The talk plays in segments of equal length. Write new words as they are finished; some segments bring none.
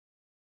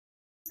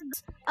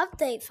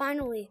update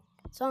finally.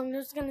 So I'm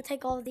just gonna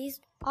take all of these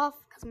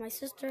off because my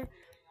sister,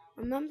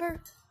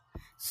 remember?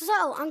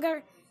 So I'm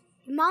gonna.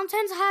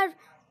 Mountains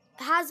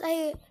has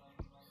a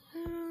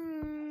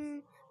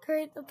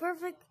create the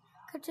perfect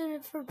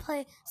condition for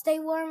play. Stay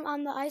warm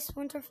on the ice.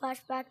 Winter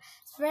flashback.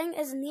 Spring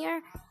is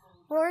near.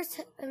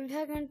 Forest and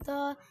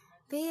the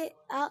be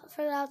out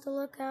further out the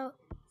lookout.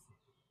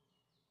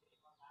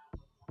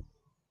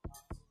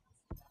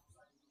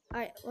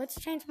 Alright, let's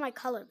change my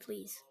color,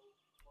 please.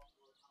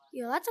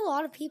 Yo, that's a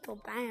lot of people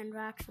banned,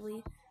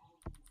 actually.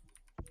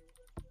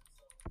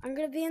 I'm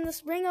gonna be in the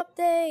spring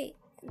update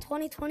in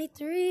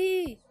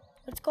 2023.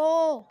 Let's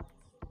go.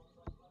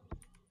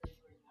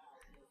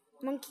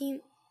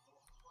 Monkey.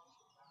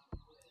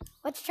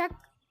 Let's check.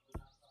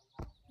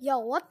 Yo,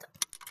 what?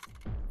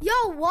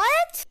 Yo,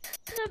 what?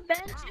 The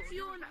bench if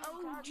you're an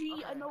OG,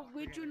 an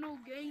original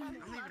game.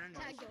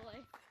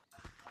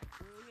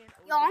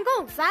 Yo, I'm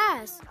going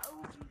fast.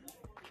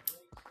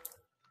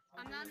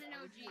 I'm not an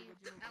OG,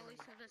 at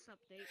least for this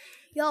update.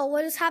 Yo,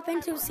 what has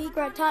happened to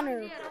Secret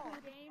Tunnel?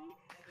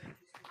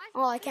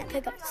 Oh, I can't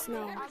pick up the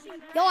snow.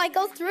 Yo, I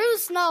go through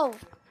snow.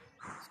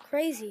 It's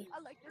crazy.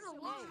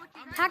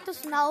 Pack the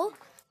snow.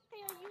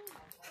 Hey,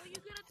 are you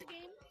good at the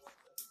game?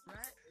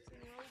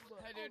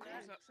 Hey dude,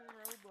 what's up?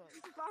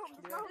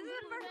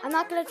 I'm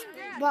not gonna.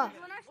 Bro.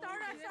 When I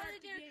started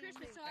getting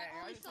Christmas, so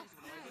I always saw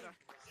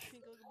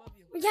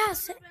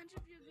Yes.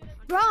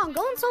 Bro, I'm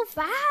going so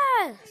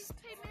fast.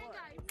 Hey, man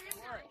guy.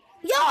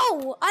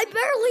 Yo, I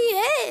barely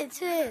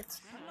hit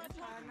it.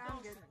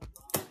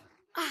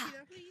 Ah,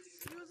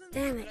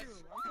 damn it.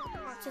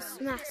 I just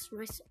smashed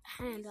my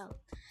hand out.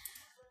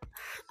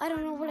 I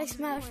don't know what I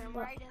smashed,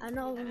 but I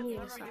know I need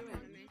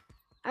something.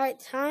 Alright,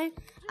 time.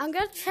 I'm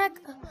gonna check.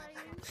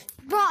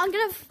 Bro, I'm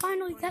gonna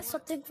finally get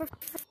something for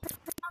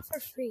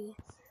free.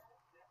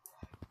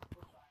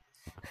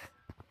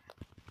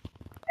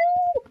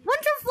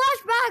 Winter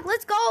flashback,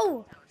 let's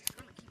go.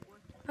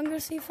 I'm gonna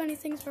see if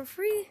anything's for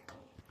free.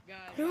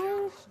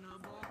 No.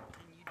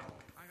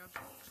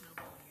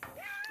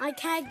 I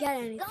can't get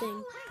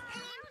anything.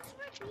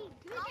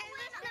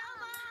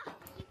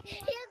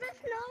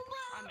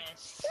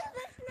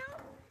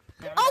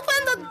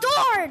 Open the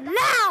door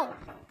now!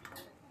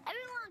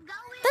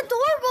 The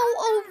door won't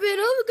open.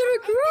 I'm gonna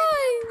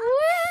cry.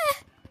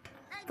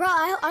 Bro,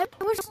 I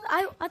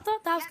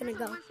thought that was gonna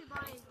go.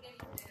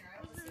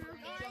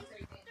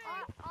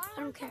 I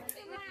don't care.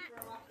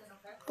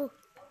 Ooh.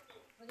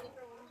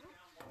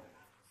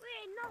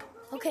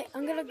 Okay,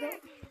 I'm gonna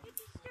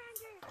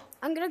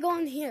go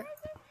in here.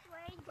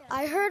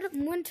 I heard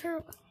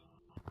winter.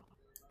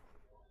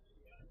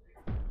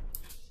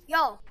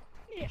 Yo.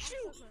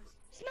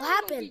 What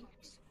happened?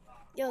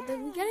 Yo, did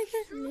we get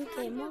a new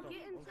camera?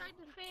 Get inside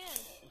the fan.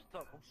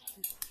 Purple,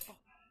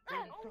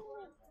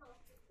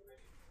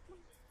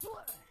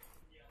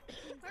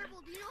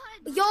 do you know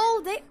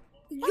how to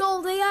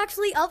Yo, they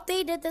actually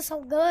updated this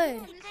so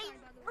good.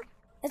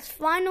 It's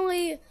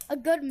finally a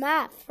good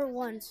map for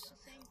once.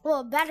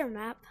 Well, a better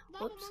map.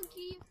 Whoops.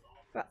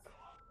 Bro.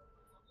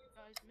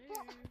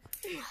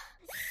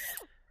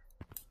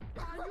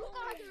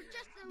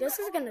 This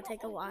is gonna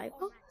take a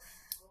while.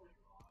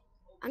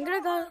 I'm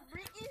gonna go.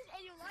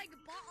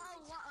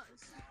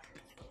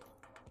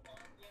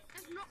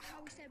 That's not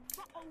how we said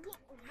bottle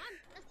water, man.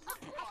 That's not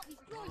how we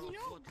say. You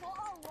know,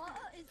 bottle water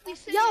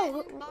is.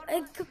 Yo,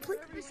 it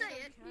completely. We say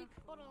it.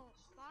 Bottle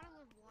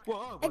of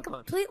water. It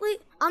completely.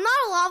 I'm not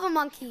a lava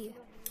monkey.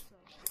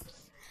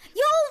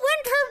 Yo,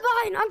 wind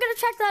turbine. I'm gonna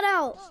check that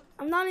out.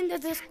 I'm not in the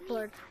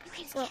Discord,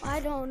 so I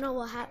don't know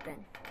what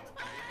happened.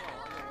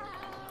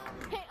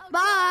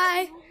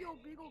 Bye.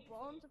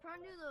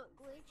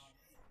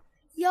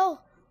 Yo.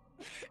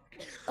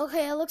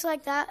 Okay, it looks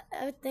like that.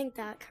 I think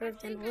that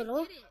curved in a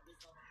little.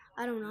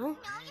 I don't know.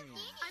 I'm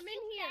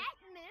in here.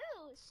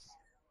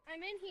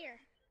 I'm in here.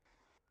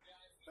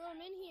 Bro,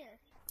 I'm in here.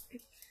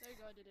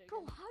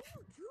 Bro, how do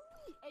you do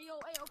it? Hey yo,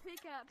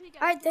 pick up.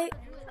 Alright,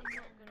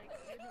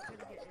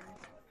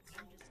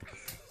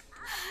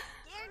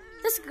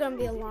 this is gonna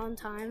be a long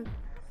time.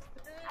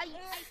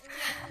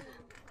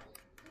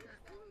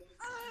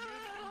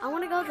 I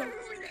wanna go there.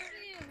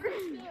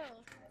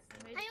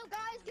 Hey yo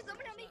guys, can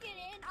someone help me get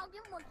in? I'll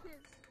give him one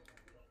kiss.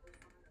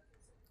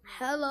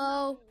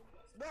 Hello.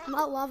 I'm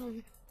not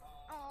loving.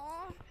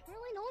 Aw,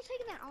 really? No one's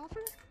taking that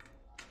offer?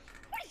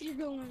 What is you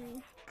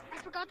doing? I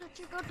forgot to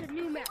check out the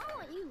new map. I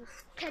want you.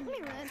 Come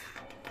here, man.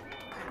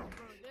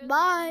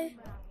 Bye.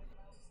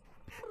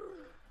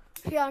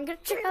 Yeah, I'm gonna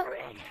check out.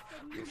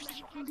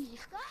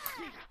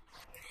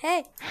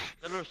 Hey.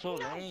 That are so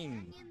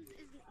lame.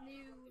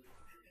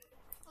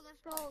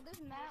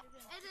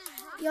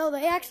 Yo,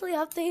 they actually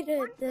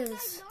updated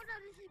this.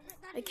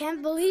 I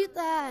can't believe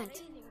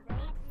that.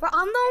 But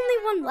I'm the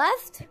only one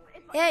left.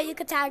 Yeah, you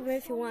can tag me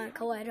if you want,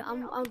 Khaled.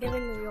 I'm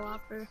giving the real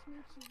offer.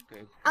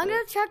 Okay. I'm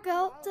gonna check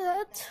out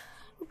that.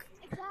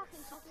 Exactly.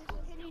 So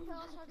can you tell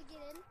us how to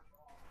get in?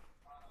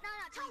 No,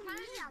 tell me how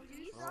to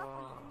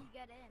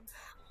get in.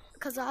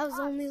 Cause I was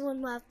the only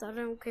one left. I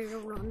don't care to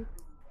run.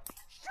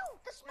 shoot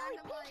the smelly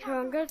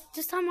pink Here,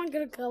 this time I'm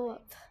gonna go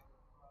up.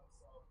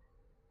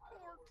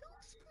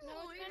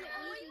 No, it's kind of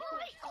easy to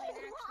explain,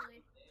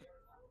 actually.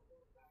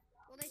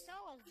 Well, they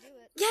saw us do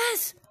it.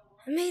 Yes!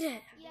 I made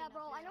it. Yeah,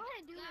 bro, I know how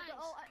to do it.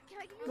 Oh, can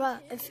I give you Bro,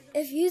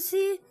 if you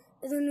see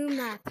the new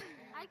map,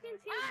 I can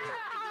teach you.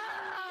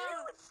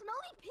 Ew, it's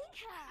smelly pink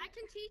hat. I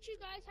can teach you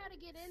guys how to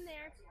get in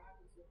there.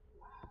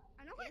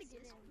 I know how to get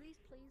in. Please,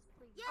 please,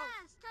 please.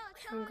 Yes,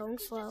 I'm going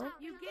slow.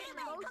 You get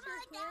both your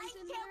hands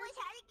in there. Tell us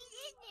how to get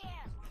in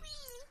there.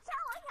 Please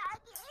tell us how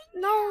to get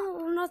in No,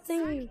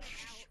 nothing.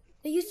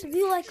 It used to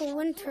be like a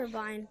wind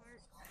turbine.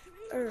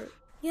 Or,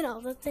 you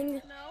know, the thing.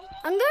 No.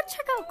 I'm gonna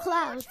check out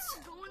clouds.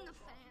 Go in the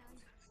fan.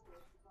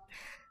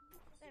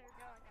 There we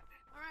go.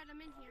 Alright, I'm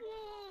in here.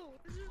 Whoa,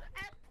 this is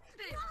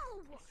epic.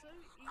 Whoa.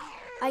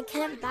 I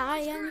can't buy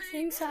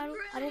anything, so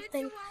I don't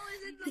think,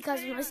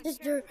 because my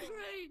sister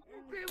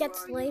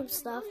gets lame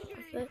stuff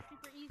with it.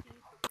 Super easy.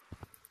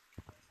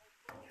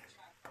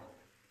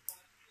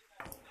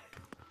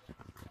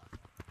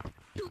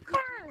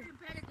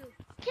 Competitive.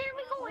 Can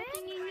we go in?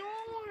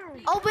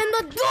 Open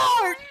the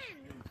door!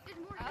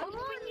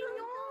 Open your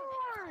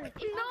door.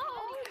 No,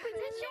 open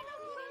the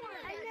door.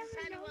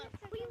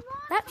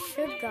 That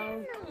should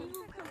go.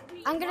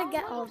 I'm gonna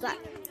get all that.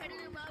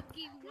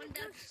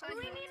 Do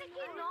we need to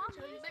get off?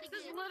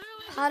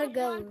 How to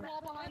go.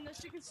 Behind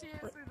this, you can see it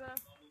through the.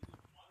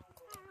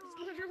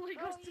 It's literally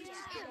goes to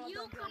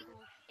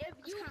If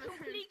you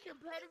complete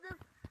competitive,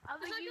 I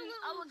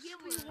will give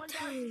you $1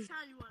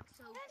 shiny one.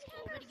 So,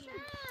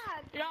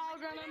 Y'all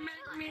gonna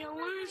make me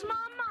lose my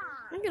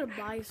mind. I'm gonna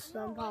buy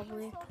some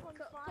probably. come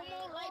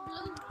on, light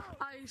blue.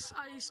 Ice,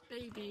 ice,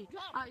 baby.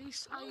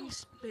 Ice,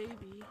 ice,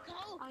 baby.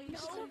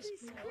 Ice, ice,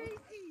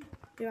 baby.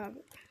 Yeah.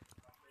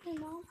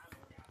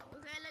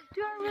 Okay, let's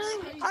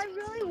Dude, I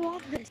really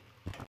want this.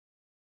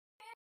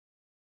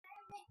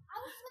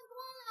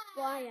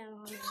 Well, I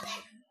am.